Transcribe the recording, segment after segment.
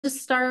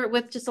Just start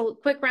with just a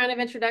quick round of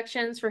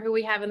introductions for who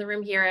we have in the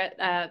room here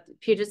at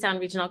Puget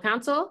Sound Regional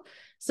Council.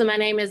 So my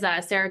name is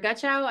Sarah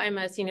Gutchow. I'm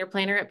a senior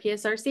planner at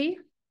PSRC.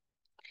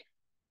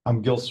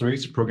 I'm Gil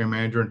Cerise, Program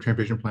Manager in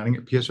Transportation Planning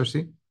at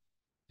PSRC.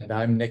 And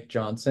I'm Nick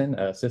Johnson,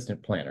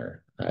 Assistant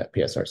Planner at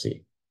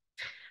PSRC.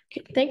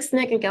 Thanks,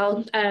 Nick and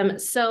Gil.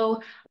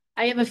 So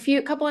I have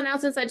a couple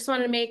announcements I just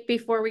wanted to make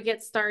before we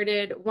get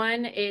started.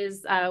 One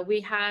is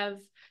we have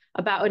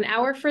about an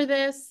hour for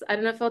this. I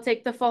don't know if it'll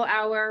take the full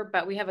hour,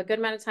 but we have a good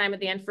amount of time at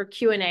the end for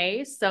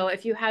Q&A. So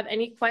if you have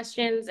any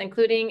questions,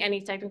 including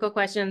any technical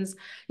questions,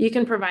 you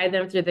can provide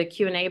them through the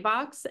Q&A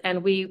box.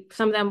 And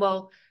some of them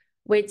will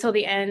wait till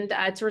the end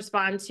to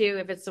respond to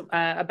if it's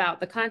about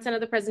the content of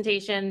the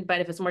presentation,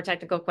 but if it's a more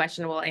technical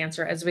question, we'll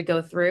answer as we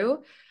go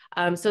through.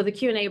 So the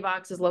Q&A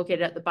box is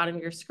located at the bottom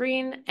of your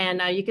screen,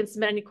 and you can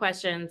submit any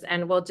questions,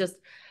 and we'll just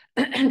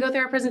go through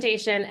our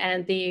presentation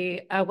and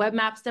the web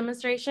maps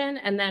demonstration,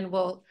 and then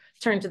we'll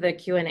turn to the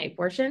Q&A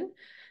portion.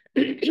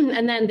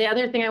 And then the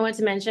other thing I want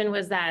to mention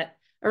was that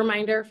a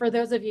reminder for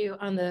those of you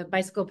on the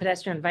Bicycle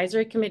Pedestrian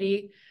Advisory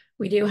Committee,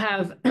 we do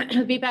have a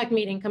VPAC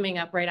meeting coming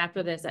up right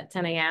after this at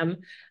 10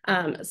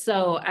 a.m.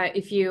 So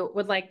if you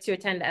would like to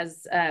attend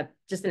as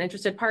just an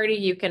interested party,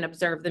 you can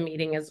observe the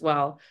meeting as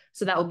well.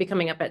 So that will be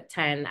coming up at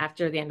 10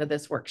 after the end of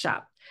this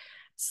workshop.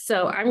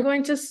 So I'm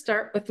going to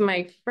start with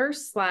my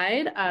first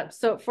slide.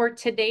 So for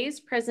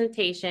today's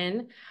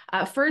presentation,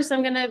 first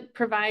I'm going to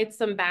provide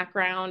some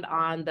background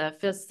on the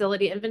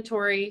facility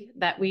inventory,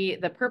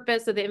 the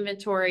purpose of the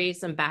inventory,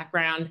 some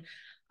background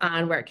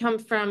on where it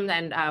comes from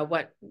and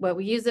what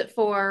we use it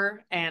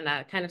for, and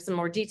kind of some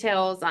more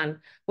details on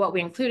what we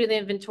include in the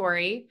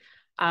inventory.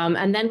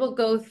 And then we'll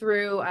go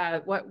through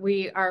what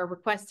we are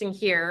requesting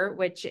here,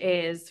 which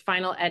is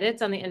final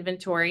edits on the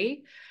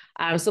inventory.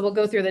 So we'll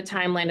go through the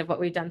timeline of what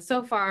we've done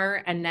so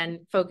far and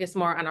then focus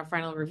more on our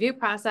final review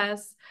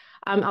process.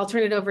 I'll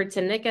turn it over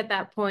to Nick at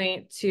that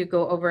point to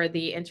go over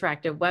the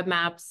interactive web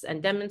maps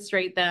and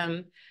demonstrate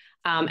them.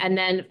 And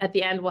then at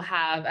the end, we'll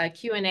have a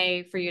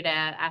Q&A for you to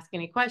ask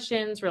any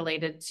questions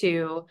related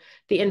to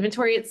the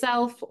inventory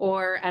itself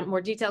or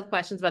more detailed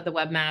questions about the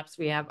web maps.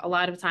 We have a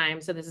lot of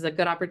time, so this is a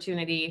good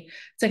opportunity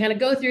to kind of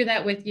go through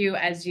that with you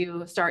as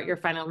you start your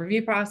final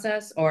review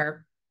process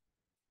or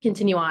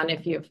continue on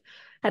if you've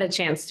had a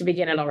chance to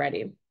begin it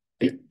already.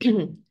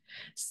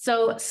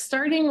 So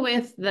starting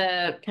with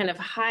the kind of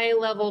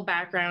high-level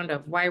background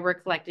of why we're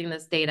collecting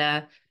this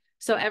data.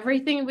 So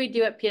everything we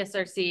do at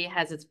PSRC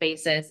has its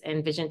basis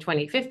in Vision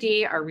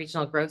 2050, our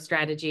regional growth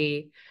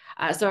strategy.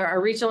 So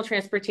our regional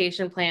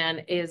transportation plan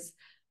is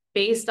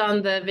based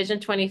on the Vision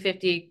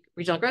 2050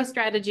 regional growth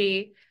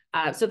strategy.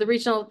 So the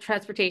regional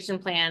transportation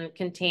plan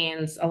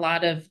contains a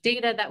lot of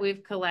data that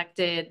we've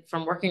collected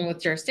from working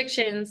with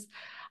jurisdictions,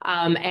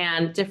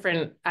 and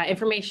different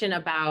information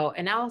about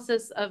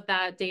analysis of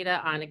that data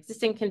on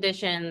existing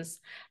conditions,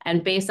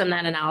 and based on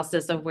that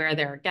analysis of where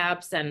there are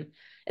gaps and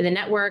in the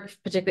network,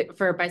 particularly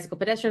for bicycle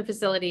pedestrian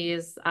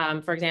facilities,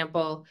 for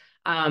example,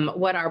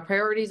 what our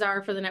priorities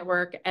are for the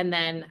network, and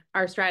then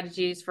our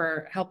strategies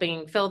for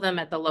helping fill them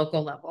at the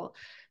local level.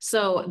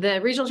 So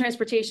the regional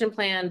transportation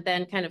plan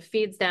then kind of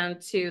feeds down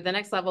to the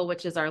next level,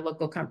 which is our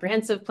local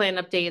comprehensive plan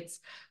updates,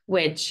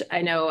 which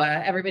I know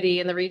everybody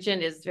in the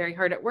region is very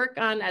hard at work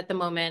on at the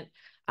moment.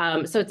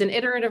 So it's an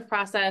iterative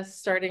process,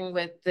 starting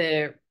with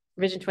the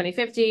Vision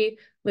 2050,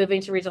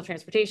 moving to regional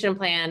transportation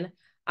plan,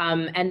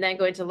 and then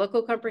going to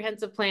local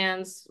comprehensive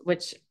plans,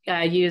 which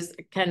can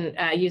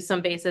use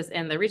some basis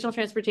in the regional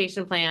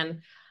transportation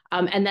plan.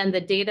 And then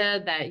the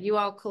data that you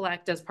all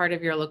collect as part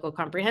of your local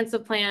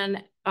comprehensive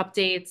plan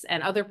updates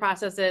and other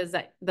processes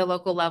at the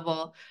local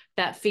level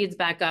that feeds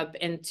back up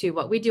into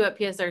what we do at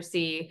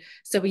PSRC.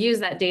 So we use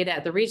that data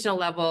at the regional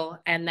level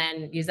and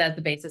then use that as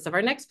the basis of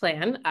our next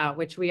plan,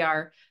 which we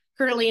are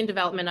currently in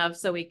development of.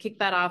 So we kicked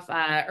that off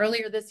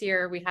earlier this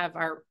year. We have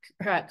our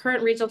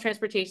current regional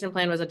transportation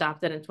plan was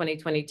adopted in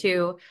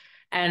 2022.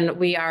 And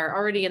we are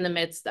already in the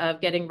midst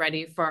of getting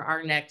ready for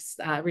our next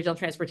regional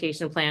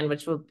transportation plan,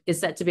 which is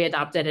set to be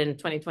adopted in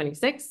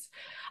 2026.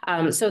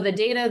 So the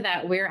data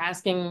that we're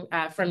asking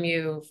from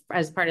you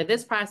as part of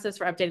this process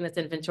for updating this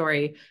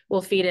inventory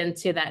will feed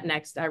into that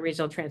next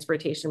regional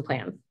transportation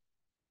plan.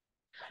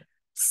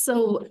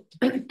 So,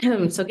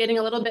 so getting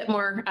a little bit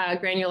more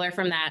granular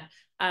from that.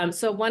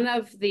 So one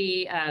of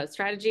the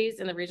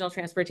strategies in the regional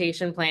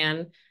transportation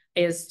plan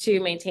is to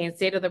maintain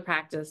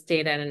state-of-the-practice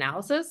data and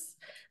analysis.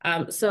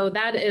 So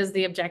that is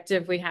the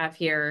objective we have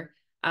here.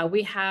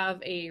 We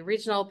have a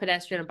regional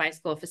pedestrian and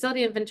bicycle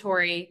facility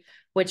inventory,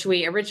 which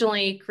we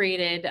originally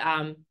created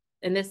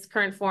in this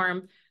current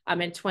form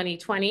in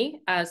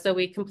 2020. So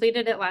we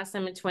completed it last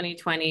time in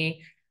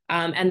 2020,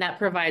 and that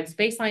provides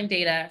baseline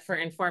data for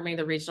informing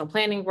the regional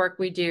planning work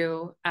we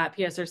do at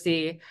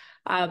PSRC.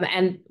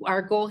 And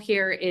our goal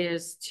here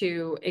is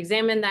to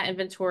examine that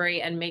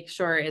inventory and make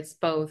sure it's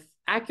both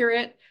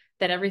accurate,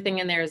 that everything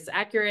in there is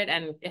accurate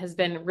and has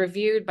been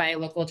reviewed by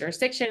local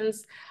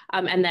jurisdictions,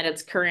 and that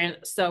it's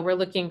current. So we're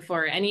looking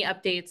for any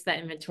updates that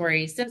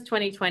inventory since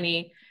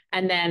 2020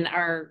 And then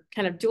our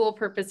kind of dual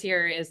purpose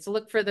here is to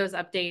look for those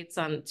updates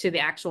to the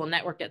actual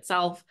network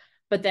itself,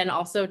 but then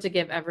also to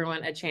give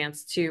everyone a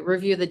chance to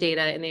review the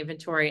data in the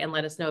inventory and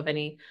let us know of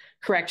any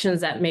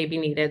corrections that may be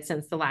needed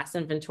since the last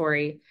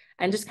inventory.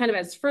 And just kind of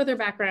as further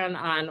background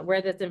on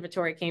where this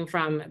inventory came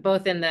from,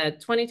 both in the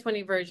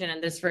 2020 version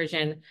and this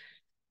version,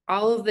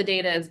 all of the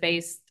data is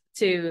based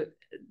to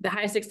the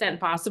highest extent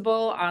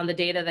possible on the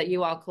data that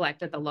you all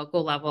collect at the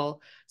local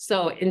level.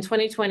 So in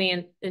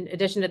 2020, in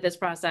addition to this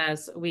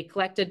process, we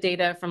collected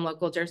data from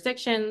local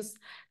jurisdictions,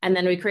 and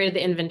then we created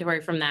the inventory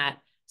from that.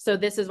 So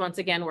this is once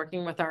again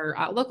working with our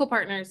local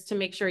partners to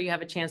make sure you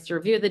have a chance to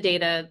review the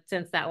data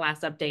since that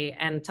last update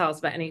and tell us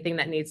about anything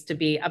that needs to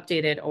be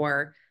updated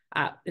or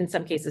in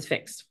some cases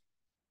fixed.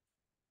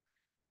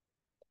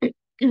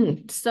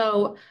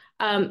 So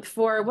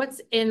for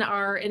what's in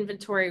our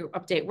inventory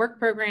update work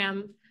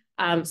program,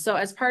 so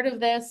as part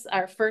of this,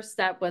 our first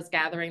step was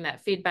gathering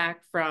that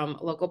feedback from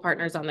local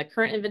partners on the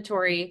current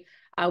inventory.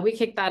 We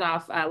kicked that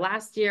off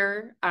last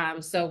year.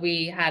 So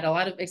we had a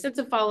lot of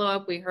extensive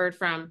follow-up. We heard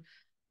from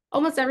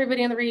almost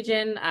everybody in the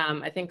region.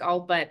 I think all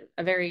but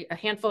a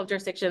handful of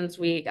jurisdictions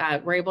we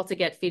were able to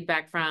get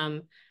feedback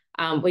from.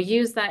 We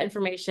used that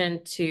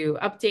information to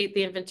update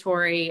the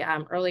inventory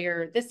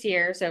earlier this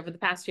year. So over the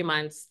past few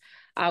months,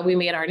 we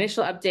made our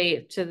initial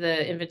update to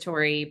the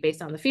inventory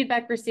based on the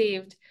feedback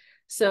received.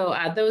 So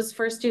those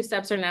first two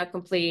steps are now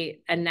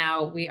complete, and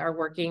now we are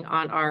working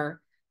on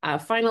our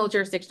final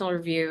jurisdictional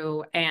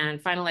review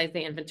and finalize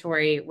the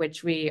inventory,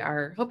 which we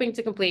are hoping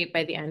to complete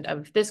by the end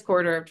of this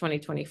quarter of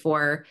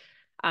 2024.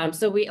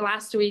 So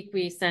last week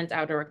we sent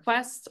out a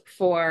request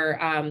for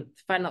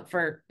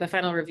the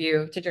final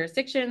review to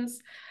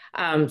jurisdictions.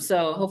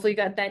 So hopefully you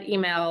got that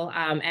email,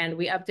 and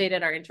we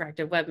updated our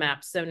interactive web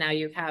maps. So now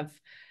you have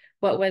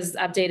what was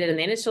updated in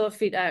the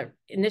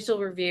initial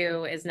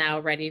review is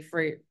now ready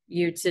for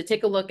you to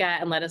take a look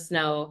at and let us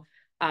know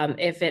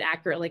if it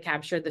accurately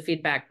captured the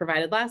feedback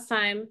provided last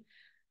time.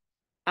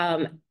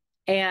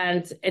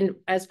 And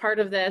as part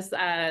of this,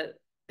 in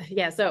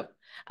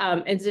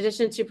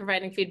addition to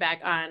providing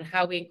feedback on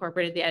how we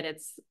incorporated the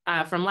edits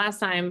from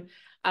last time,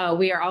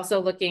 we are also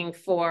looking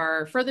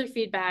for further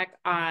feedback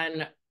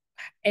on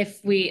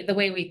the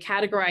way we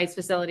categorize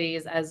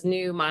facilities as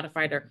new,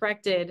 modified, or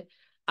corrected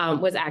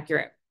was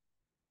accurate.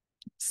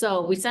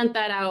 So we sent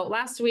that out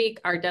last week.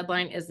 Our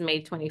deadline is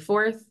May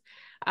 24th.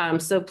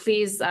 So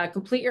please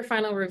complete your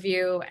final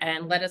review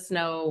and let us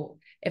know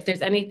if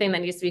there's anything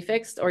that needs to be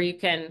fixed, or you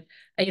can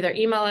either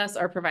email us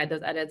or provide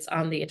those edits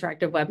on the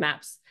interactive web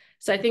maps.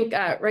 So I think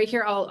right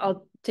here,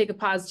 I'll take a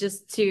pause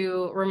just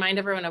to remind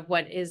everyone of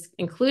what is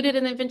included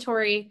in the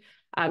inventory.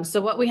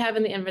 So what we have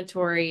in the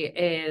inventory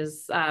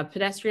is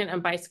pedestrian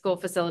and bicycle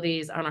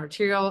facilities on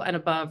arterial and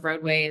above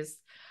roadways,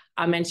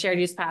 and shared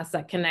use paths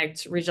that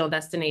connect regional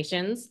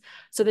destinations.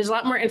 So there's a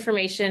lot more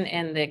information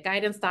in the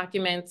guidance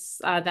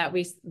documents that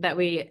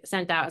we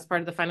sent out as part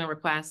of the final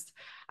request.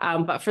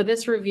 But for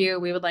this review,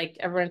 we would like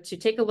everyone to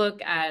take a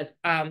look at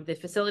the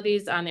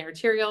facilities on the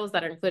arterials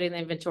that are included in the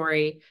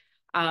inventory,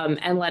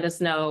 and let us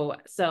know.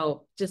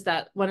 So just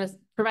want to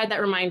provide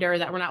that reminder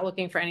that we're not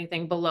looking for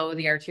anything below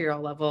the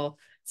arterial level,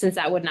 since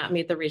that would not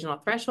meet the regional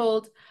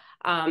threshold.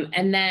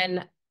 And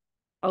then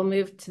I'll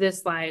move to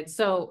this slide.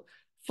 So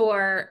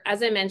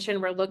as I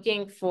mentioned, we're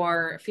looking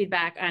for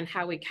feedback on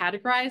how we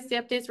categorize the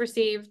updates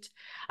received.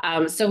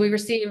 So we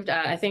received,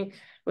 I think,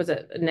 was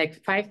it,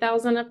 Nick,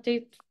 5,000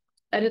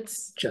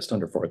 edits? Just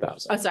under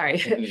 4,000. Oh,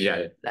 sorry.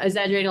 Yeah.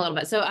 Exaggerating a little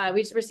bit. So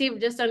we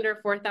received just under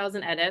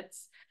 4,000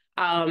 edits.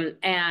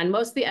 And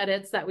most of the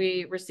edits that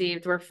we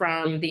received were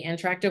from the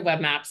interactive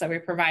web maps that we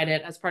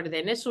provided as part of the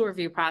initial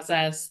review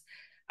process.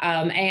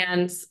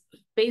 And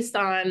based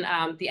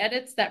on the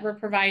edits that were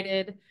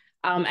provided,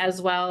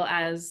 as well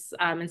as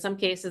in some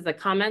cases, the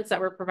comments that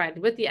were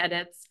provided with the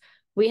edits,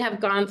 we have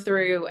gone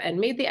through and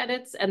made the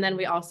edits. And then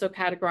we also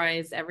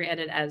categorize every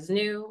edit as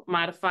new,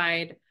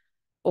 modified,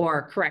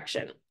 or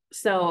correction.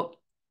 So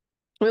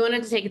we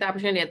wanted to take the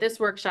opportunity at this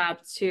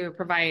workshop to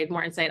provide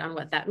more insight on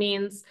what that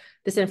means.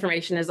 This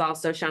information is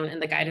also shown in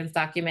the guidance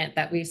document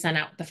that we sent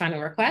out with the final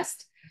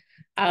request.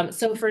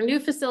 So for new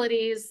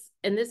facilities,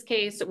 in this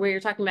case, we're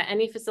talking about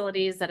any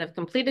facilities that have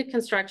completed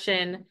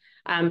construction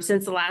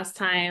since the last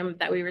time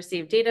that we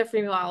received data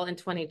from you all in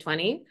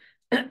 2020.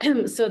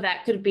 So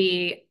that could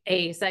be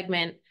a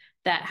segment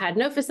that had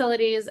no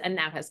facilities and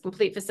now has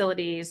complete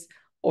facilities,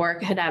 or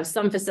could have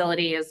some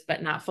facilities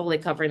but not fully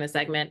covering the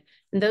segment.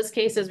 In those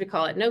cases, we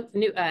call it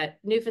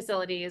new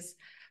facilities.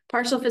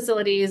 Partial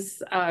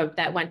facilities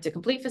that went to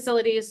complete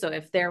facilities. So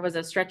if there was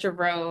a stretch of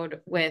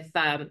road with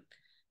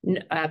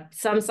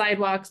some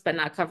sidewalks but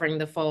not covering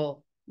the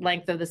full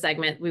length of the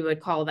segment, we would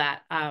call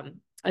that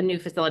a new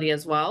facility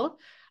as well.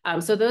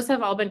 So those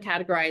have all been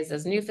categorized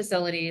as new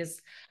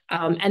facilities.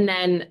 And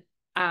then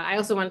I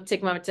also want to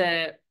take a moment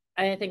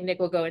I think Nick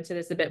will go into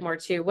this a bit more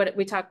too. What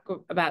we talk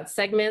about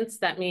segments,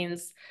 that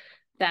means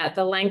that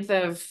the length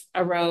of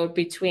a road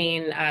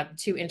between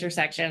two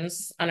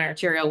intersections on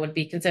arterial would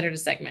be considered a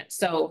segment.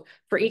 So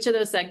for each of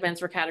those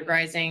segments, we're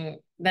categorizing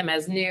them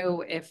as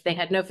new if they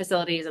had no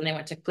facilities and they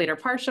went to complete or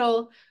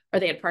partial,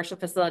 or they had partial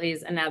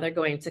facilities and now they're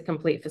going to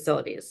complete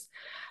facilities.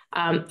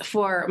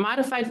 For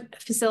modified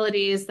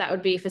facilities, that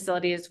would be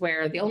facilities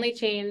where the only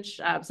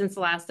change since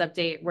the last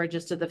update were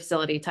just to the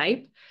facility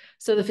type.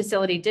 So the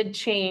facility did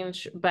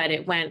change, but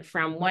it went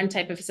from one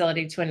type of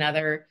facility to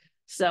another.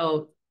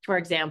 So for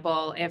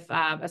example, if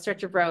a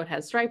stretch of road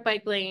has striped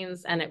bike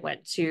lanes and it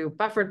went to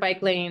buffered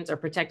bike lanes or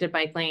protected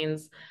bike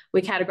lanes,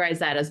 we categorize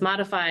that as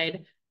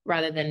modified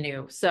rather than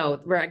new. So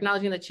we're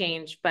acknowledging the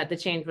change, but the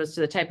change was to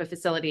the type of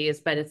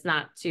facilities, but it's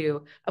not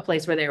to a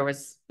place where there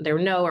were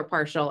no or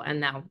partial, and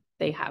now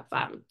they have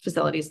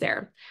facilities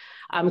there.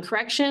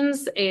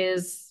 Corrections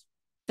is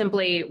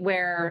simply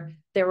where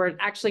there were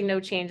actually no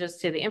changes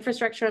to the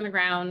infrastructure on the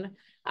ground.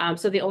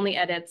 So the only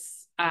edits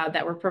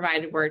that were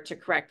provided were to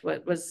correct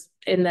what was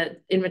in the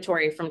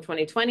inventory from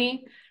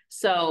 2020.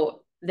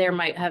 So there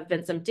might have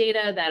been some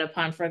data that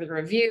upon further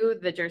review,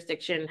 the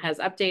jurisdiction has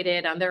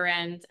updated on their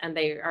end, and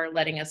they are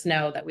letting us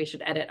know that we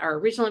should edit our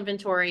original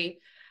inventory.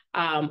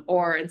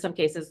 Or in some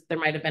cases, there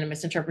might have been a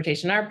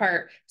misinterpretation on our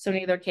part. So in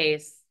either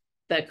case,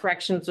 the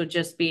corrections would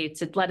just be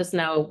to let us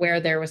know where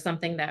there was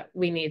something that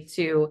we need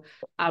to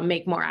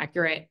make more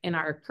accurate in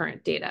our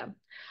current data.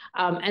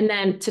 And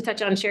then to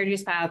touch on shared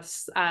use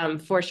paths,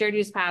 for shared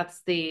use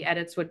paths, the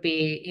edits would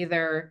be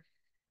either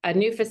a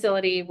new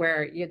facility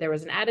where there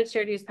was an added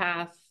shared use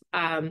path.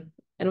 I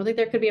don't think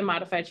there could be a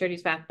modified shared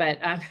use path, but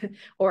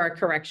or a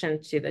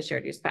correction to the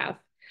shared use path.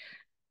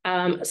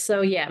 So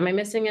yeah, am I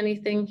missing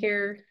anything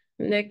here,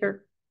 Nick?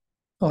 Or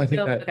oh, I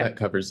think that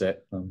covers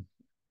it.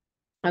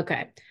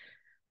 Okay.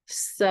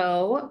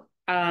 So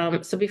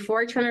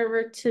before I turn it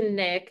over to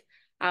Nick,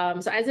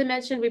 so as I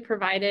mentioned,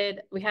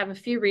 we have a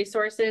few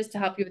resources to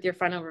help you with your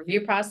final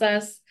review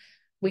process.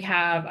 We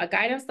have a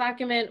guidance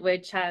document,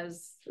 which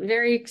has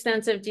very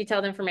extensive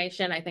detailed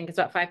information. I think it's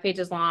about 5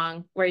 pages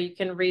long, where you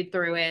can read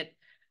through it.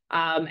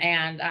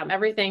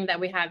 Everything that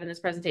we have in this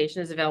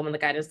presentation is available in the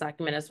guidance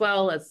document as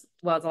well as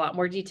a lot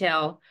more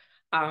detail.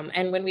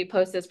 And when we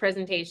post this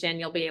presentation,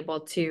 you'll be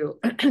able to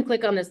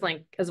click on this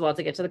link as well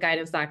to get to the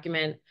guidance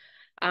document.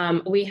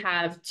 We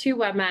have 2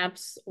 web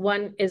maps.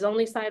 One is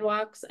only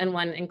sidewalks, and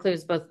one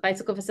includes both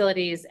bicycle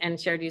facilities and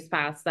shared use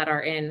paths that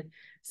are in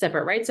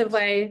separate rights of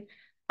way.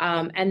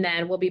 And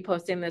then we'll be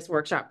posting this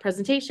workshop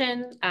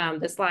presentation,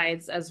 the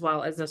slides, as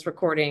well as this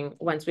recording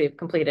once we've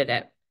completed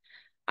it.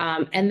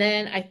 And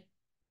then I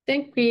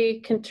think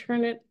we can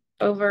turn it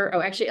over.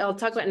 Oh, actually, I'll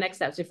talk about next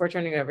steps before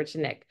turning it over to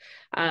Nick.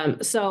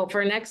 So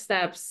for next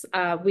steps,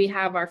 we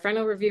have our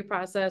final review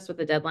process with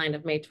the deadline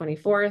of May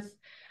 24th.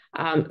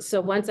 So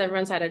once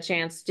everyone's had a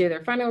chance to do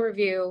their final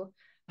review,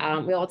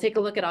 we'll take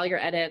a look at all your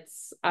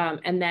edits,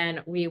 and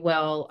then we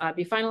will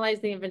be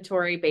finalizing the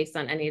inventory based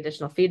on any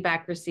additional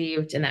feedback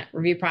received in that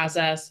review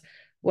process,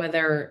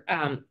 whether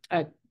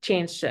a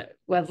change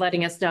was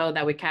letting us know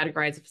that we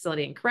categorize the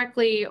facility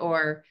incorrectly,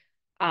 or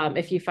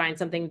if you find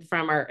something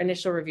from our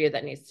initial review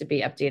that needs to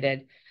be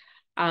updated.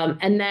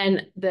 And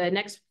then the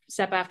next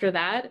step after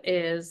that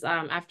is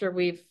after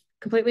we've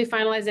completely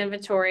finalized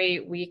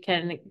inventory, we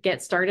can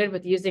get started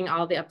with using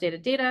all the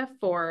updated data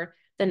for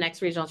the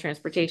next regional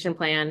transportation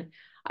plan.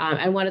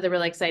 And one of the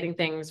really exciting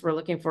things we're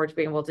looking forward to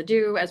being able to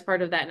do as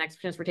part of that next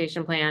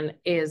transportation plan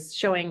is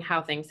showing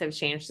how things have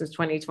changed since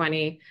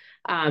 2020,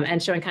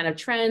 and showing kind of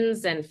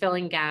trends and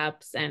filling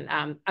gaps and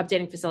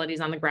updating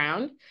facilities on the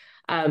ground.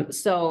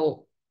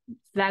 So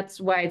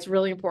that's why it's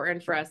really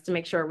important for us to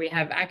make sure we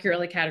have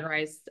accurately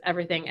categorized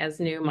everything as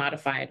new,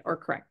 modified, or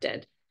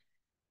corrected.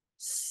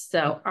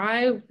 So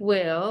I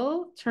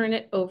will turn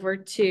it over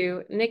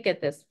to Nick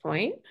at this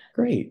point.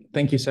 Great.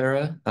 Thank you,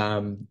 Sarah.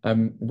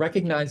 I'm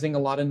recognizing a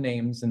lot of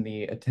names in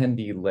the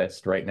attendee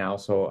list right now,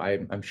 so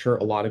I'm sure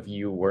a lot of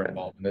you were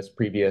involved in this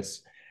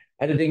previous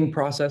editing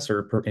process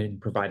or in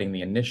providing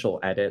the initial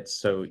edits.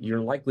 So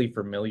you're likely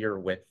familiar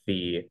with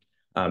the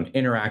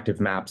interactive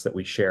maps that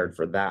we shared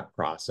for that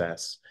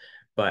process.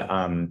 But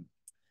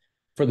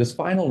for this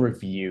final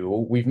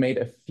review, we've made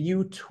a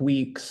few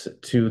tweaks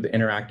to the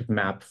interactive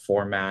map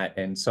format.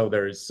 And so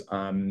there's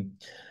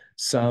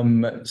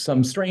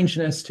some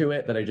strangeness to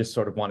it that I just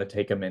sort of want to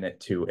take a minute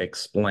to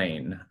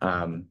explain.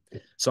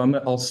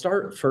 So I'll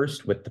start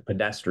first with the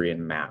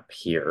pedestrian map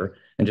here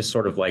and just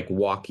sort of like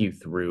walk you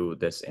through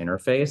this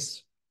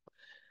interface.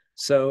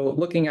 So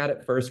looking at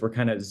it first, we're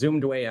kind of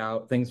zoomed way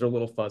out. Things are a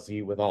little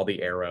fuzzy with all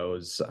the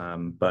arrows,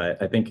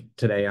 but I think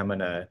today I'm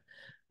gonna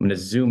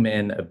zoom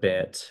in a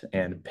bit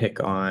and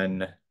pick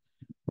on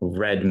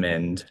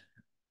Redmond.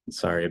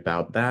 Sorry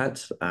about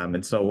that.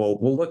 And so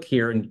we'll look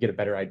here and get a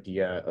better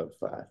idea of,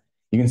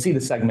 you can see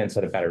the segments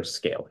at a better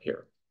scale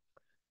here.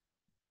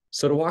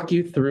 So to walk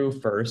you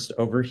through first,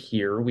 over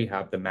here, we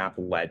have the map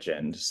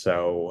legend.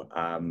 So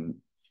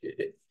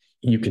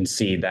you can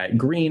see that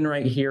green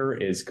right here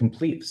is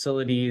complete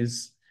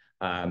facilities,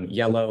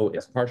 yellow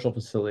is partial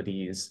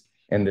facilities,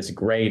 and this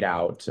grayed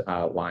out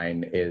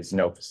line is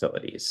no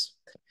facilities.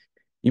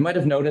 You might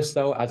have noticed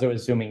though, as I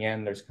was zooming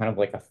in, there's kind of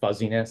like a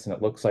fuzziness and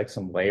it looks like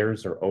some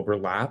layers are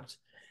overlapped.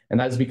 And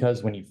that's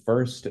because when you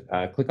first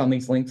click on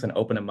these links and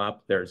open them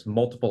up, there's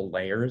multiple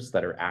layers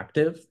that are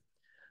active.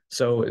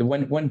 So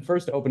when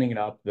first opening it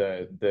up,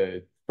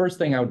 the first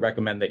thing I would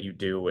recommend that you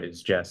do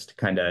is just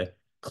kind of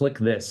click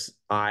this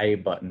I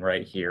button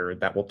right here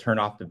that will turn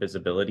off the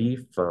visibility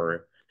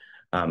for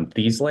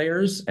these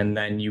layers, and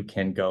then you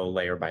can go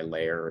layer by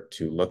layer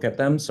to look at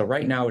them. So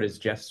right now it is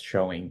just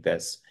showing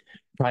this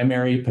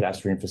primary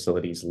pedestrian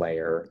facilities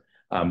layer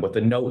with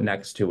a note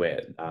next to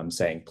it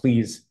saying,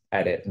 please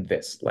edit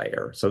this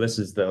layer. So this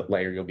is the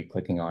layer you'll be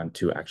clicking on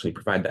to actually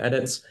provide the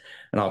edits,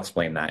 and I'll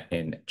explain that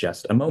in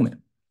just a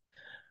moment.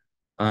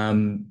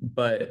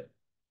 But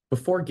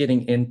before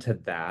getting into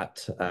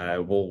that,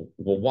 we'll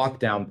walk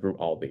down through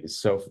all these.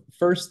 So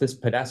first, this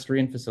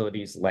pedestrian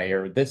facilities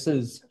layer, this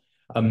is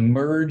a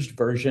merged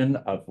version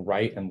of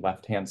right and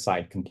left-hand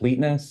side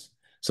completeness.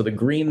 So the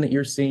green that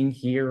you're seeing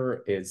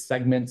here is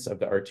segments of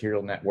the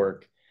arterial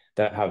network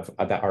that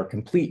are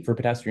complete for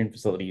pedestrian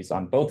facilities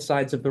on both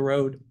sides of the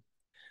road.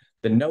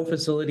 The no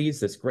facilities,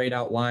 this grayed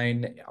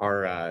outline,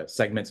 are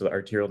segments of the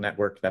arterial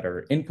network that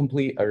are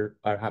incomplete or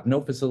have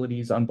no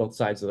facilities on both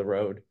sides of the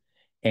road.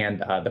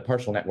 And the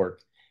partial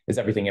network is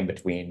everything in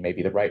between.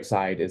 Maybe the right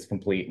side is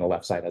complete and the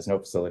left side has no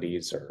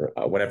facilities, or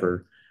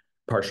whatever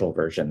partial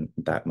version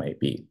that might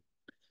be.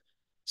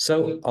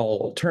 So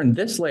I'll turn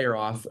this layer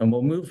off and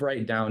we'll move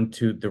right down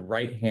to the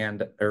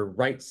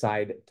right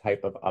side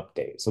type of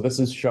update. So this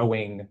is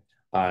showing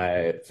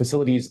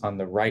facilities on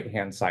the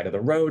right-hand side of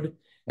the road.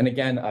 And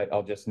again,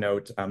 I'll just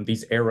note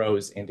these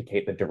arrows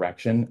indicate the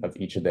direction of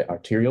each of the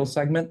arterial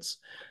segments.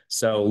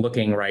 So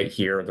looking right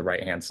here, the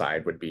right-hand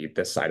side would be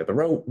this side of the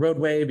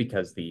roadway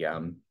because the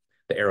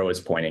arrow is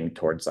pointing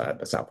towards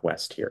the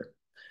southwest here.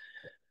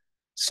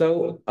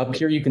 So up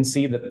here, you can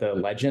see that the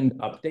legend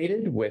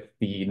updated with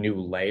the new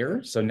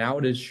layer. So now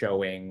it is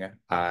showing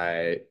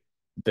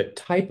the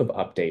type of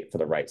update for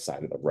the right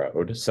side of the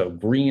road. So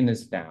green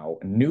is now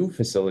new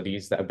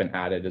facilities that have been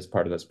added as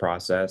part of this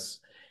process.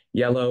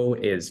 Yellow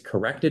is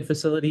corrected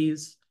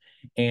facilities,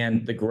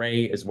 and the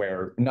gray is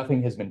where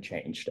nothing has been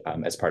changed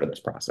as part of this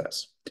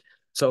process.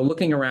 So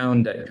looking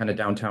around at kind of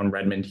downtown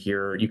Redmond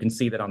here, you can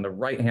see that on the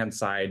right-hand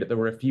side, there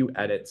were a few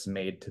edits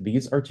made to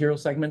these arterial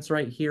segments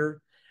right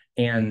here.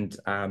 And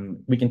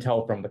we can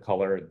tell from the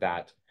color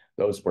that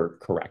those were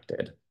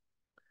corrected.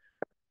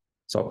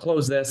 So I'll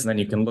close this, and then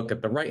you can look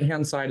at the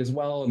right-hand side as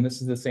well. And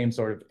this is the same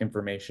sort of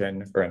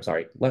information, or I'm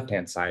sorry,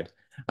 left-hand side.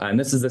 And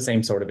this is the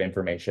same sort of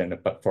information,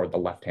 but for the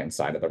left-hand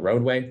side of the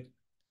roadway.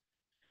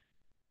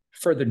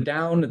 Further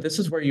down, this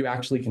is where you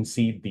actually can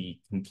see the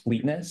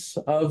completeness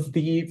of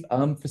the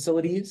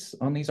facilities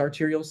on these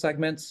arterial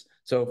segments.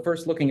 So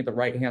first, looking at the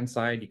right-hand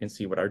side, you can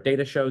see what our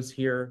data shows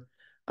here.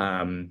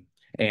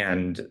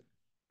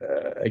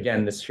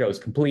 Again, this shows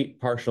complete,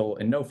 partial,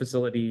 and no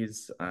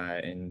facilities,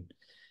 and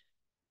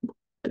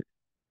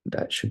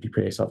that should be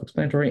pretty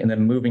self-explanatory. And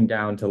then moving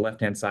down to the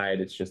left-hand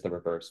side, it's just the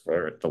reverse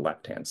for the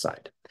left-hand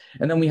side.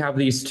 And then we have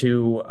these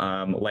two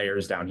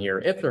layers down here,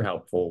 if they're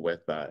helpful,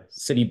 with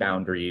city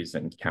boundaries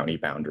and county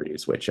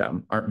boundaries, which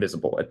aren't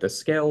visible at this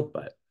scale,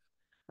 but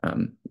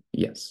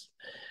yes.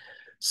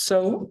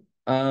 So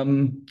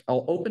I'll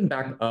open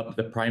back up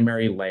the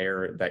primary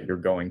layer that you're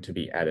going to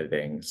be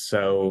editing.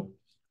 So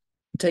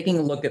taking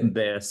a look at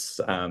this,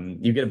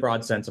 you get a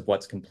broad sense of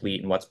what's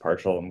complete and what's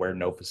partial and where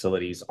no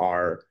facilities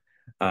are.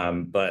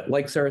 But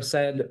like Sarah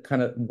said,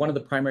 kind of one of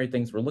the primary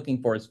things we're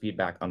looking for is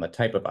feedback on the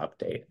type of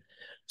update.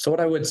 So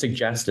what I would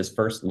suggest is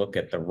first look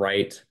at the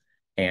right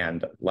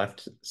and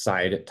left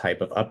side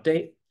type of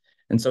update.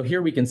 And so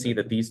here we can see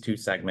that these two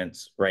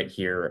segments right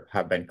here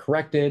have been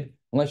corrected.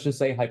 And let's just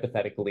say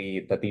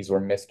hypothetically that these were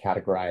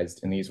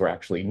miscategorized and these were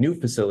actually new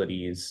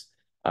facilities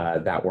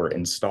that were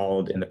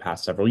installed in the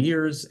past several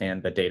years,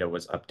 and the data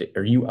was updated,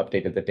 or you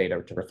updated the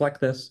data to reflect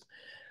this.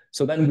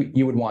 So then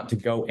you would want to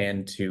go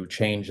in to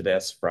change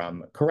this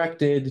from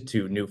corrected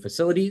to new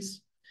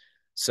facilities.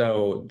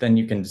 So then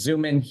you can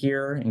zoom in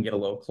here and get a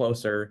little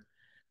closer.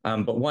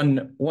 But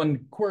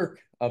one quirk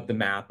of the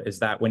map is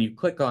that when you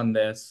click on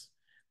this,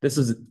 this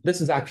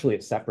is actually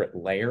a separate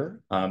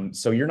layer.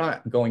 So you're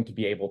not going to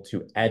be able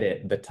to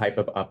edit the type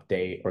of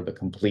update or the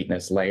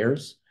completeness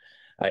layers.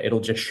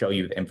 It'll just show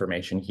you the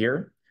information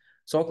here.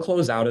 So I'll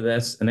close out of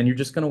this, and then you're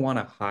just going to want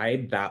to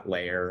hide that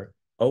layer,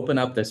 open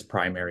up this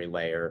primary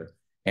layer,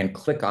 and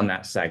click on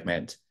that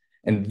segment.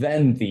 And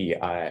then the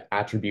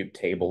attribute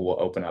table will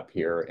open up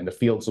here, and the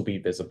fields will be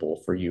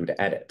visible for you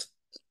to edit.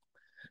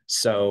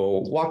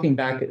 So walking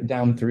back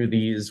down through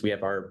these, we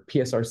have our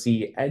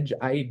PSRC Edge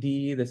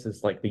ID. This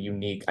is like the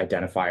unique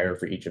identifier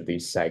for each of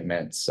these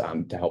segments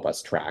to help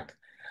us track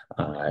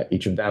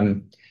each of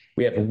them.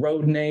 We have a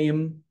road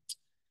name,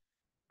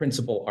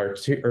 principal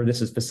arterial, or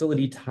this is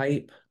facility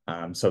type.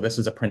 So this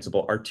is a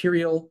principal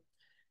arterial.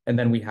 And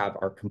then we have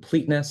our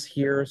completeness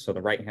here. So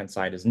the right-hand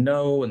side is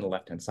no, and the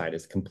left-hand side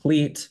is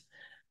complete.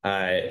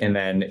 And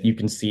then you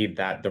can see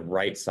that the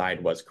right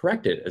side was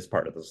corrected as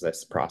part of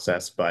this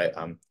process. But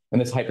in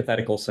this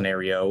hypothetical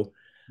scenario,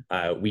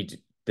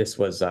 this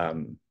was,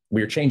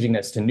 we were changing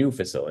this to new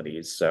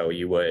facilities. So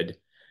you would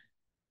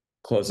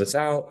close this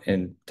out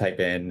and type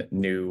in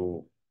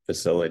new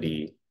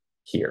facility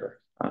here.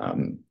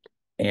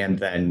 And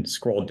then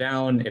scroll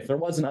down. If there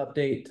was an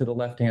update to the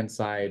left-hand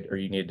side or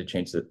you needed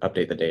to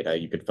update the data,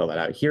 you could fill that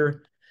out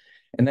here.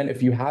 And then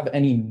if you have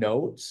any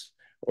notes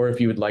or if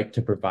you would like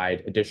to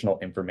provide additional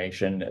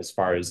information as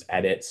far as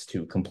edits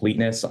to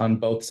completeness on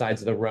both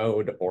sides of the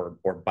road or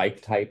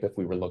bike type, if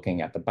we were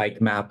looking at the bike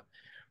map,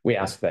 we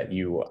ask that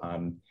you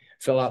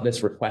fill out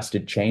this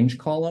requested change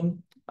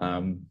column.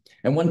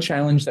 And one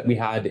challenge that we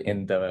had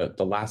in the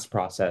last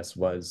process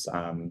was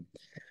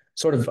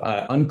sort of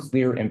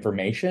unclear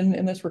information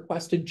in this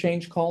requested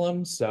change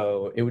column.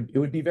 So it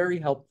would be very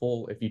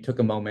helpful if you took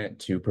a moment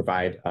to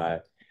provide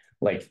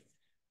like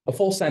a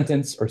full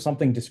sentence or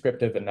something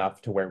descriptive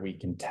enough to where we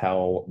can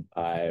tell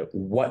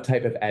what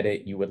type of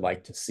edit you would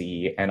like to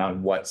see and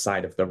on what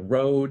side of the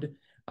road,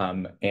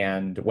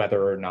 and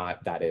whether or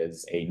not that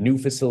is a new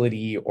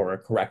facility or a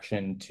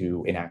correction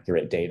to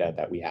inaccurate data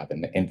that we have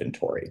in the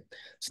inventory.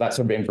 So that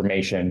sort of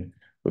information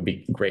would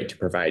be great to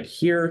provide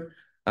here.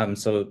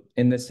 So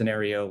in this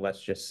scenario,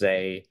 let's just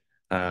say,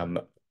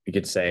 we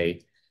could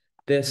say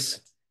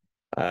this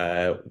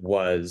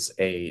was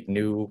a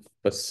new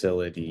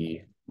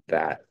facility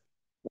that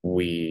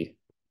we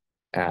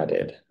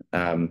added,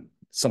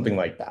 something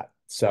like that.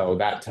 So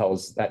that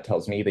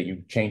tells me that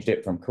you changed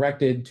it from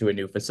corrected to a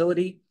new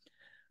facility.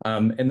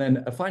 And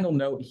then a final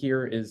note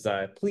here is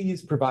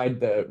please provide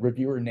the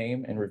reviewer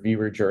name and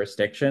reviewer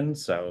jurisdiction.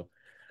 So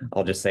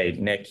I'll just say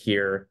Nick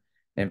here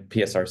and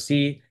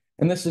PSRC.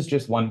 And this is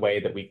just one way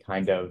that we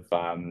kind of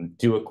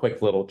do a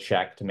quick little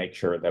check to make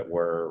sure that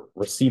we're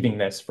receiving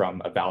this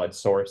from a valid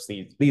source.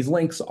 These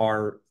links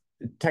are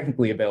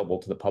technically available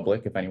to the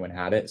public if anyone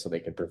had it, so they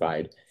could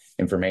provide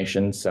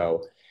information.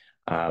 So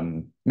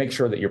make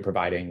sure that you're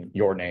providing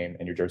your name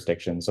and your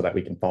jurisdiction so that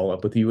we can follow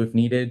up with you if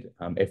needed,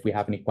 if we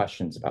have any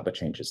questions about the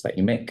changes that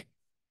you make.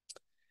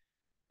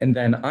 And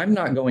then I'm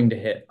not going to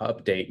hit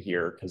update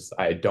here because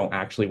I don't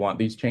actually want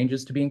these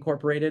changes to be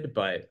incorporated,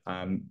 but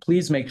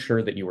please make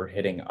sure that you are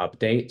hitting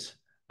update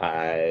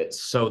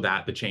so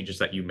that the changes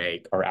that you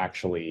make are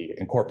actually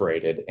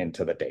incorporated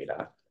into the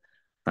data.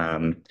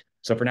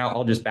 So for now,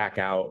 I'll just back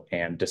out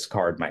and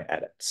discard my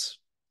edits.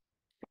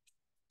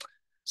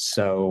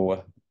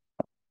 So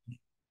I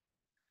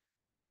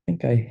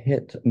think I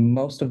hit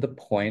most of the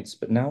points,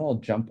 but now I'll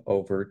jump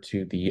over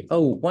to the,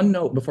 one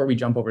note before we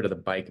jump over to the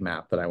bike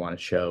map that I want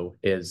to show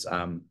is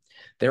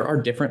there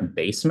are different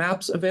base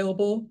maps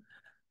available.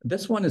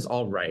 This one is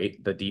all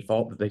right, the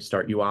default that they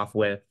start you off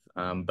with.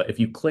 But if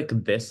you click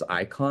this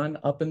icon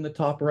up in the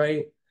top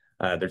right,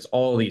 there's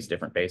all these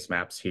different base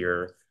maps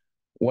here.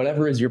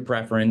 Whatever is your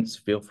preference,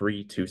 feel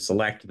free to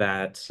select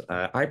that.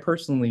 I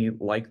personally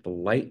like the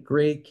light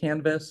gray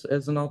canvas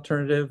as an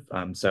alternative.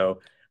 So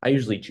I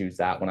usually choose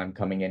that when I'm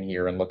coming in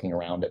here and looking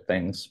around at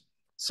things.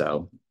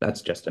 So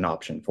that's just an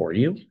option for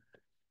you.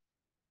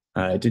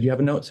 Did you have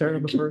a note, Sarah,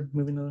 before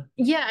moving to?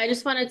 Yeah, I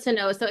just wanted to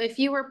know. So if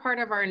you were part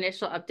of our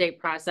initial update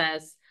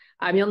process,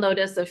 you'll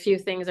notice a few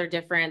things are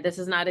different. This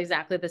is not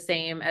exactly the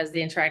same as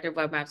the interactive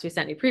web maps we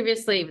sent you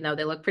previously, even though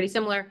they look pretty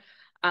similar.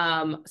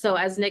 So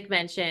as Nick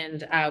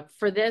mentioned,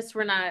 for this,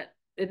 we're not,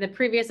 in the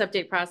previous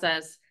update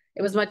process,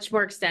 it was much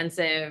more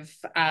extensive.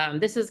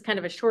 This is kind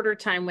of a shorter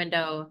time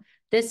window.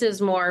 This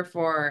is more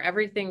for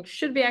everything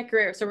should be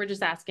accurate. So we're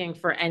just asking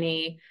for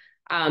any,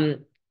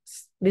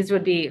 these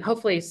would be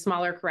hopefully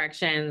smaller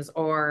corrections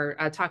or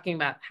talking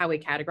about how we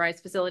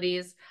categorize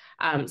facilities.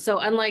 So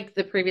unlike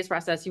the previous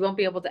process, you won't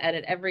be able to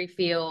edit every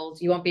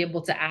field. You won't be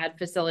able to add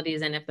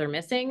facilities in if they're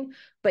missing,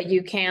 but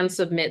you can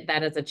submit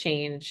that as a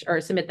change or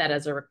submit that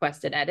as a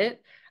requested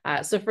edit.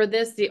 So for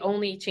this, the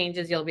only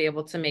changes you'll be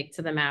able to make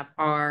to the map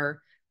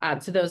are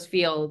to those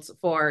fields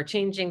for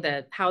changing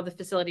how the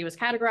facility was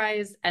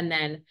categorized and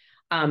then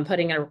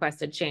putting in a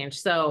requested change.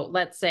 So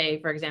let's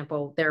say, for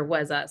example, there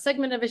was a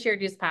segment of a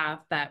shared use path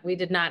that we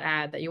did not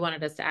add that you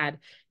wanted us to add.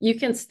 You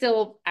can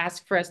still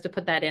ask for us to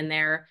put that in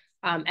there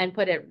and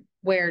put it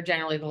where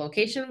generally the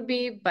location would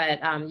be, but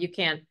you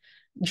can't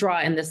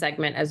draw in the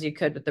segment as you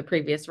could with the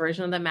previous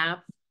version of the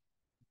map.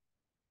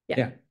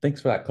 Yeah, thanks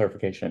for that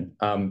clarification.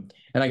 And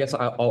I guess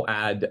I'll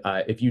add,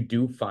 if you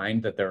do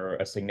find that there are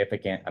a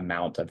significant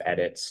amount of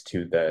edits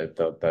to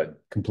the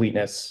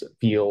completeness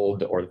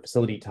field or the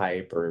facility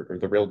type or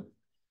the real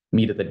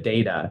meat of the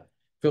data,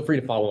 feel free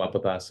to follow up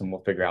with us and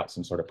we'll figure out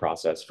some sort of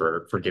process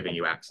for giving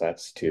you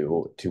access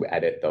to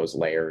edit those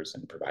layers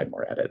and provide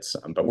more edits.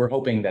 But we're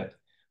hoping that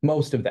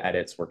most of the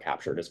edits were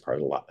captured as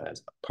part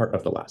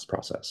of the last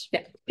process.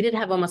 Yeah, we did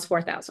have almost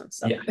 4,000.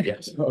 So. Yeah,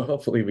 so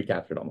hopefully we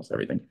captured almost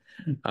everything.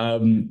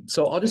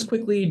 So I'll just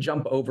quickly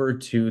jump over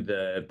to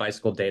the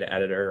bicycle data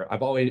editor.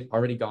 I've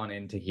already gone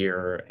into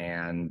here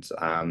and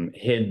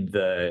hid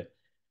the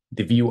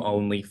view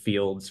only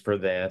fields for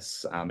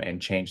this and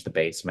changed the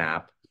base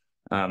map.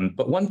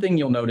 But one thing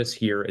you'll notice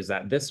here is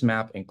that this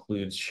map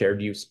includes shared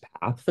use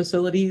path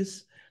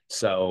facilities.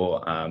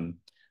 So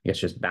guess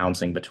just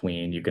bouncing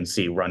between. You can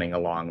see running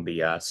along the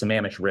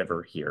Sammamish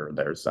River here,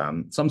 there's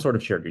some sort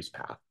of shared use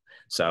path.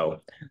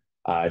 So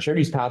shared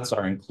use paths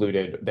are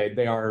included.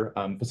 They are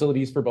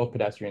facilities for both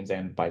pedestrians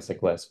and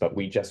bicyclists, but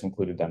we just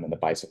included them in the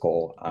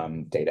bicycle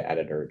data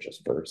editor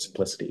just for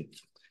simplicity.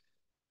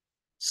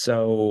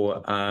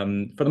 So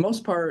for the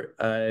most part,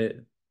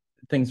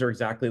 things are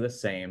exactly the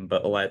same,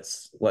 but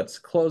let's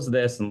close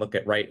this and look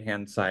at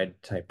right-hand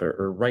side type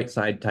or right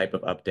side type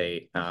of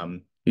update.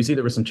 You see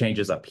there were some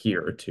changes up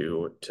here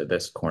to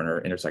this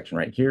corner intersection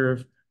right here,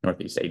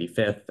 Northeast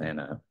 85th, and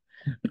I'm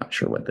not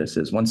sure what this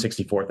is,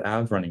 164th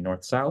Ave running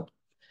north-south.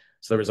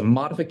 So there was a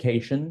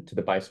modification to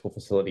the bicycle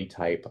facility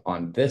type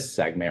on this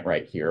segment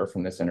right here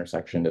from this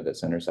intersection to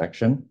this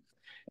intersection,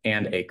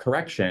 and a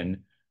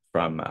correction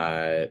from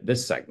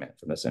this segment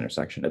from this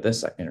intersection to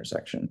this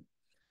intersection.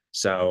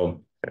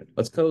 So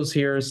let's close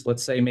here.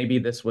 Let's say maybe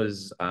this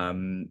was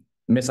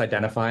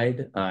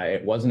misidentified.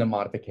 It wasn't a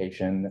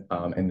modification,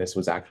 and this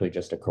was actually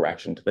just a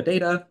correction to the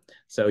data.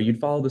 So you'd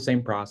follow the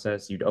same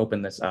process. You'd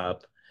open this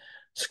up,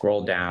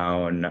 scroll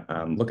down,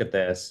 look at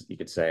this. You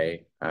could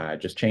say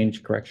just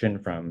change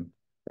correction from,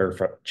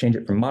 or change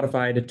it from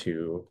modified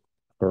to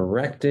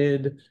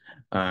corrected,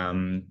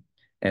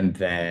 and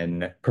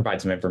then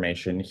provide some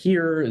information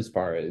here as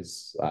far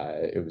as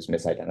it was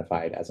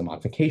misidentified as a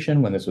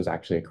modification when this was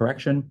actually a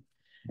correction,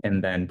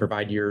 and then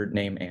provide your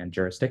name and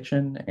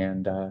jurisdiction.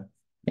 And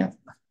yeah.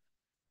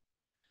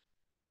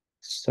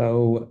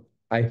 So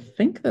I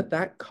think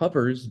that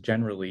covers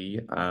generally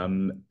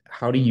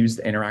how to use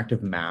the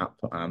interactive map.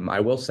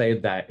 I will say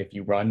that if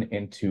you run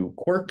into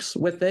quirks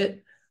with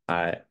it,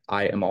 I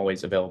am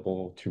always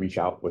available to reach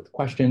out with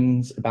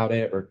questions about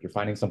it, or if you're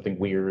finding something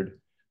weird,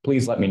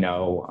 please let me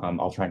know.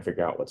 I'll try and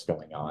figure out what's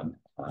going on.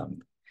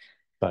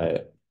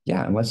 But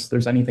yeah, unless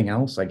there's anything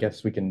else, I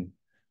guess we can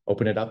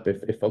open it up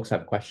if folks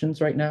have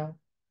questions right now.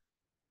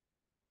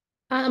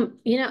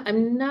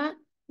 I'm not,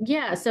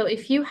 yeah, so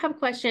if you have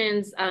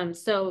questions,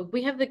 so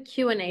we have the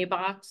Q&A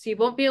box. You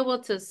won't be able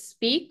to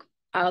speak,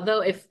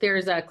 although if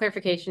there's a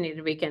clarification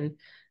needed, we can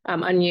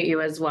unmute you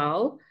as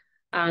well.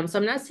 So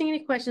I'm not seeing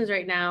any questions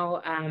right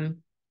now,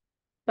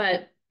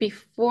 but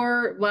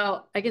before,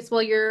 well, I guess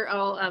while you're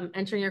all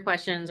entering your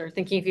questions or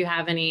thinking if you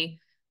have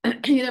any,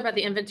 either about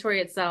the inventory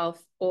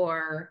itself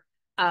or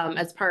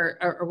as part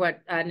or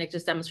what Nick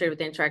just demonstrated with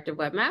the interactive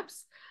web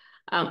maps.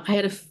 I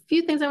had a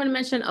few things I want to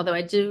mention, although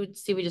I do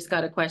see we just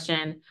got a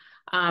question.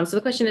 So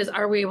the question is,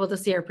 are we able to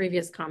see our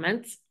previous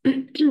comments?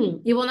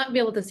 You will not be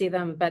able to see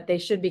them, but they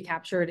should be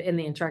captured in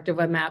the interactive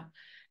web map.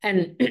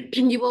 And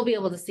you will be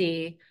able to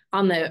see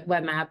on the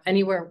web map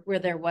anywhere where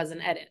there was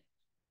an edit.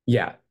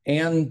 Yeah,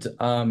 and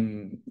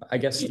I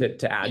guess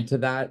to add to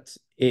that,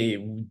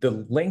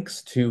 the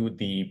links to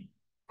the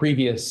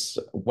previous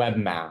web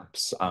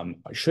maps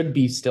should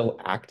be still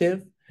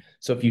active.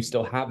 So if you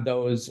still have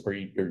those, or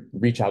you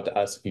reach out to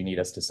us if you need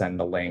us to send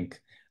the link,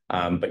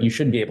 but you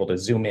should be able to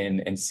zoom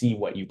in and see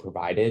what you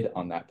provided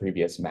on that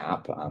previous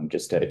map,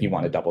 just to, if you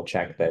want to double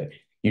check that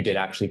you did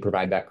actually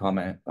provide that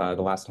comment the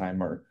last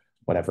time or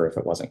whatever, if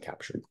it wasn't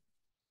captured.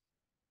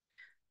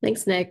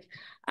 Thanks, Nick.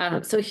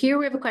 So here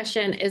we have a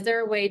question. Is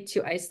there a way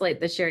to isolate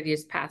the shared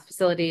use path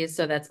facilities?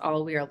 So that's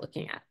all we are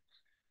looking at.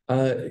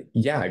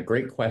 Yeah,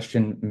 great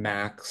question,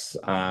 Max.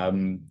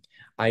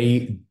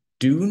 I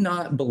do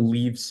not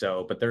believe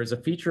so, but there's a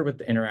feature with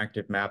the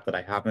interactive map that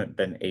I haven't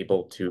been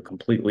able to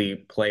completely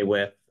play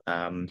with.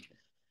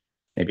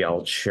 Maybe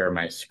I'll share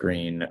my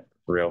screen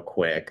real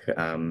quick.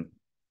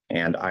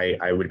 And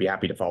I would be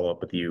happy to follow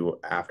up with you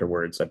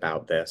afterwards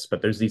about this,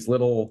 but there's these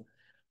little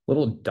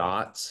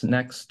dots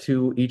next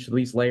to each of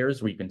these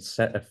layers where you can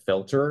set a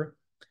filter.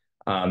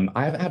 I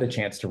haven't had a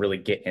chance to really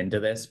get into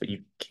this, but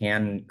you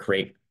can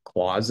create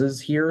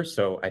clauses here.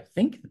 So I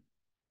think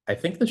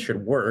this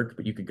should work,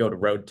 but you could go to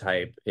road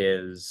type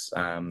is,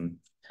 you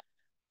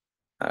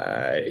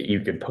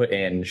could put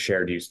in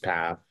shared use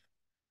path.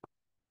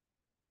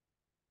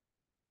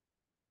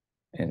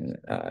 And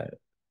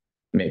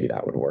maybe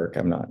that would work.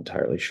 I'm not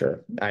entirely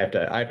sure. I have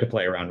to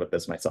play around with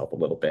this myself a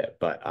little bit,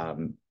 but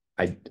I'm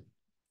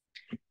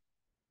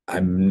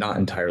not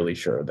entirely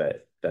sure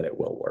that it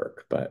will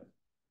work, but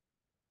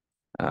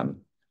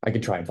I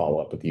could try and follow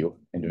up with you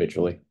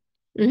individually.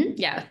 Mm-hmm.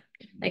 Yeah,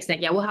 thanks,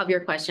 Nick. Yeah, we'll have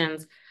your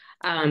questions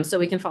so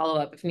we can follow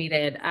up if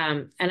needed.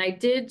 And I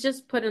did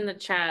just put in the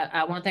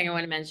chat, one thing I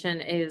want to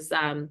mention is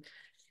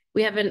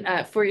we haven't,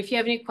 if you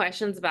have any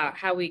questions about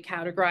how we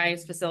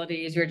categorize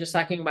facilities, you're just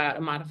talking about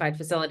a modified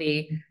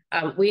facility.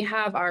 We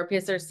have our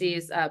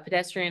PSRC's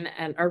pedestrian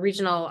and our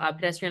regional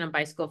pedestrian and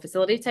bicycle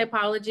facility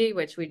typology,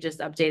 which we just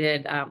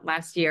updated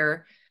last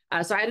year.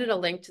 So I added a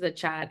link to the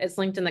chat. It's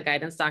linked in the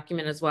guidance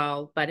document as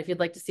well. But if you'd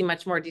like to see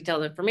much more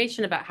detailed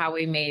information about how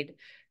we made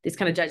these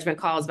kind of judgment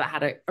calls about how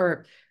to,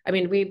 or, I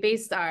mean, we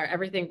based our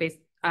everything based,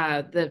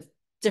 the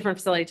different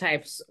facility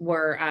types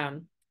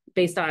were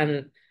based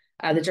on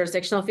the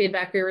jurisdictional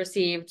feedback we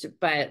received,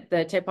 but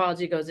the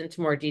typology goes into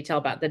more detail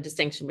about the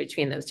distinction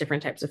between those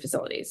different types of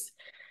facilities.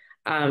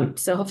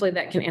 So hopefully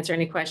that can answer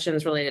any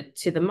questions related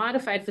to the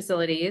modified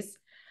facilities.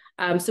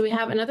 So we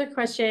have another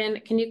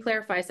question. Can you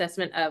clarify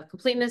assessment of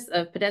completeness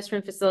of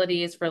pedestrian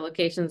facilities for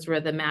locations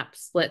where the map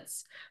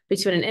splits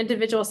between an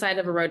individual side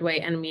of a roadway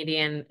and a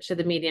median? Should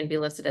the median be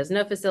listed as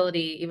no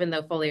facility, even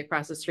though fully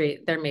across the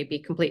street there may be